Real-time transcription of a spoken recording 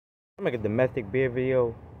I'm making a domestic beer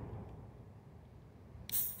video.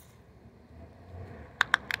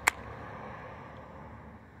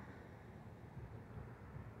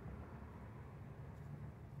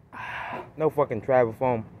 No fucking travel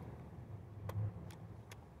foam.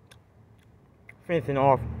 Finishing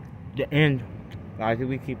off the end. Guys,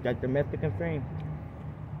 we keep that domestic and frame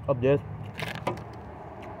of this.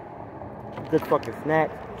 Good fucking snack.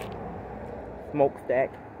 Smokestack,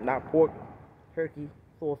 not pork, turkey,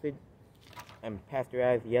 sausage, and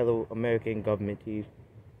pasteurized yellow American government cheese.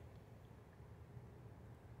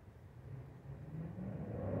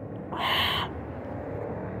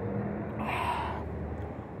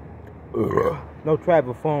 No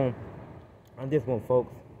travel foam on this one,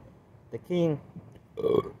 folks. The king,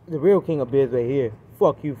 the real king of beers right here.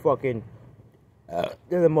 Fuck you, fucking.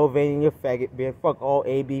 There's a Mulvaney, you faggot beer. Fuck all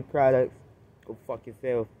AB products. Go fuck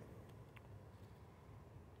yourself.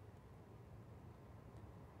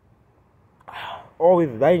 Always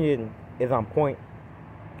lighting is on point.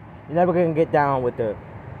 You're never gonna get down with the.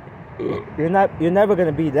 You're never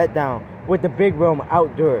gonna be let down with the big room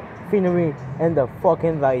outdoor scenery and the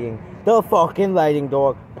fucking lighting. The fucking lighting,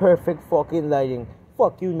 dog. Perfect fucking lighting.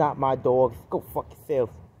 Fuck you, not my dogs. Go fuck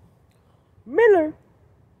yourself. Miller.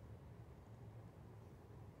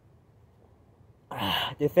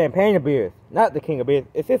 This champagne of beers, not the king of beers.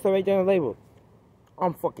 It says so right there on the label.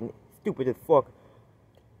 I'm fucking stupid as fuck.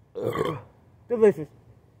 Delicious.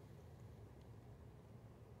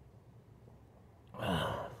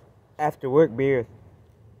 After work beers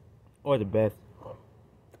are the best.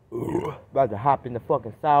 About to hop in the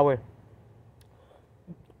fucking sour.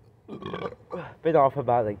 Been off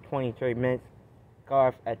about like 20-30 minutes. Got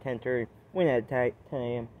off at 10:30. Went at 10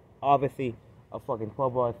 a.m. Obviously, a fucking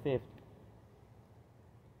 12-hour shift.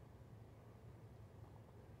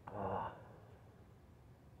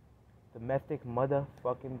 Domestic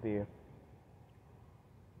motherfucking beer.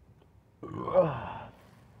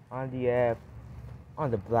 On the app,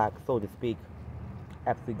 on the block, so to speak.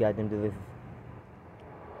 Absolutely goddamn delicious.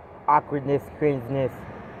 Awkwardness, cringeness,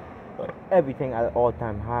 everything at an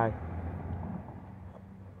all-time high.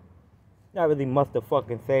 Not really much to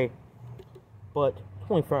fucking say, but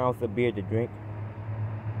 24 ounces of beer to drink.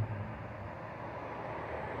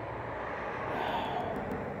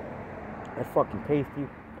 That's fucking tasty.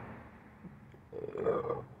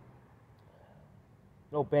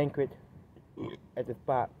 No banquet at the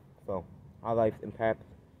spot, so our life's impacted.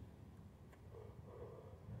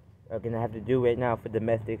 I'm gonna have to do right now for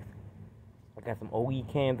domestics. I got some OE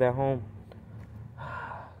cans at home.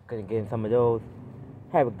 Gonna get in some of those.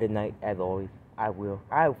 Have a good night, as always. I will.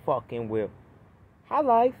 I fucking will. High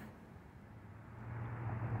life.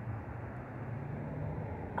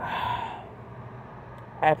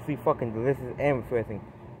 Absolutely fucking delicious and refreshing.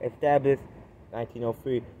 Established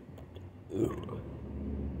 1903.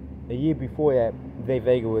 The year before that, Zay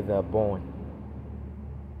Vega was born.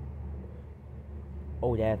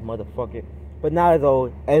 Old ass motherfucker. But not as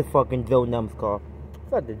old as fucking Joe Numbskull.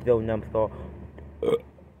 Fuck the Joe Numbskull.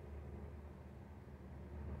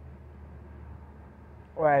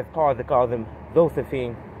 Or as Carter calls him,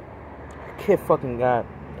 Josephine. Kid fucking God.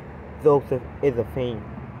 Joseph is a fiend.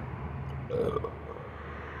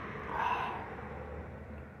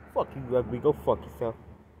 Fuck you, rugby. Go fuck yourself.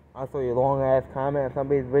 I saw your long ass comment on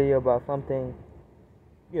somebody's video about something.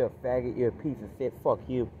 You're a faggot. You're a piece of shit. Fuck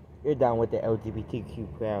you. You're down with the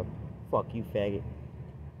LGBTQ crowd. Fuck you, faggot.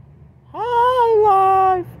 High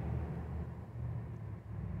life.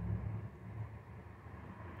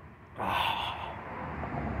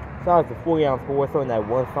 Shout out to 40 Ounce Horse on that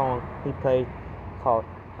one song he played called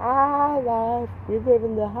High Life. We're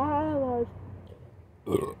living the high life.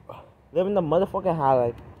 Living the motherfucking high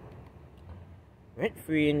life. Rent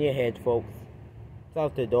free in your head, folks. Shout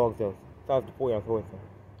out to the dogs, though. Shout out to 40 Ounce Horse.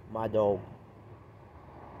 My dog.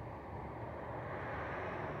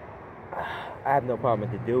 I have no problem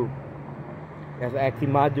with the dude. That's actually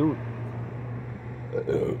my dude.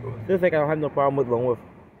 Just like I don't have no problem with Lone Wolf.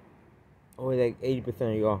 Only like 80%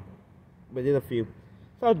 of y'all. But there's a few.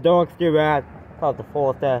 Shout out to Dog Still Ride. Shout out to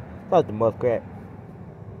Falstaff. Shout out to Muskrat.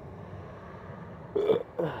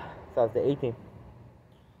 Shout out to 18.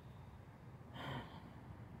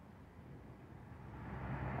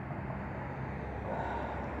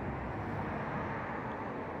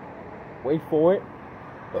 Wait for it.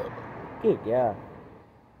 Good, yeah.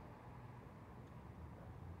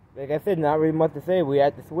 Like I said, not really much to say. We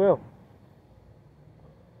at the swill.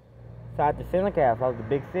 Shout out to Seneca. Shout out to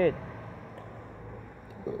Big Sid.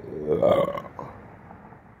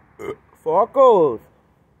 Fuckos.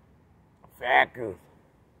 Fackers.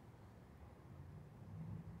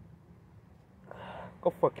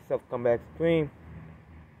 Go fuck yourself, come back stream.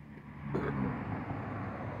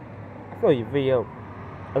 I saw your video.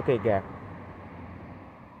 Okay, guy.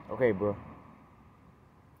 Okay, bro.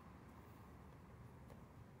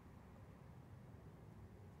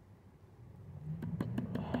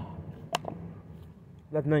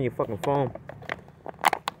 Nothing on your fucking phone.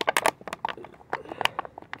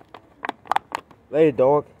 Later,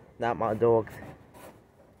 dog. Not my dogs.